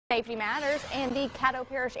Safety matters, and the Caddo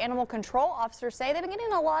Parish Animal Control officers say they've been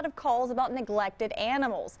getting a lot of calls about neglected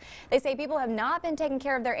animals. They say people have not been taking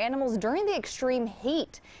care of their animals during the extreme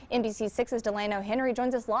heat. NBC6's Delano Henry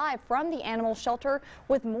joins us live from the animal shelter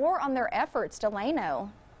with more on their efforts.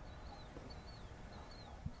 Delano.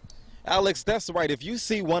 Alex, that's right. If you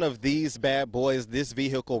see one of these bad boys, this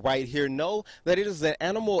vehicle right here, know that it is an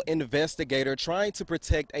animal investigator trying to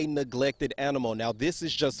protect a neglected animal. Now, this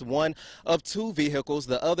is just one of two vehicles.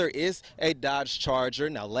 The other is a Dodge Charger.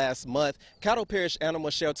 Now, last month, Caddo Parish Animal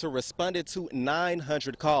Shelter responded to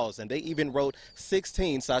 900 calls, and they even wrote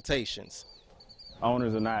 16 citations.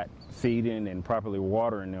 Owners are not feeding and properly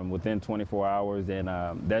watering them within 24 hours, and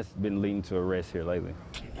that's been leading to arrests here lately.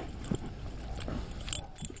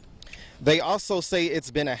 They also say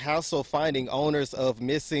it's been a hassle finding owners of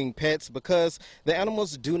missing pets because the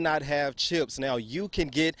animals do not have chips. Now, you can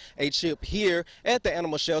get a chip here at the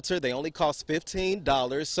animal shelter. They only cost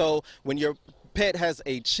 $15. So when your pet has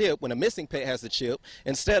a chip, when a missing pet has a chip,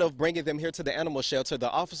 instead of bringing them here to the animal shelter,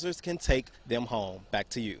 the officers can take them home. Back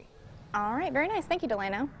to you. All right, very nice. Thank you,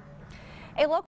 Delano. A local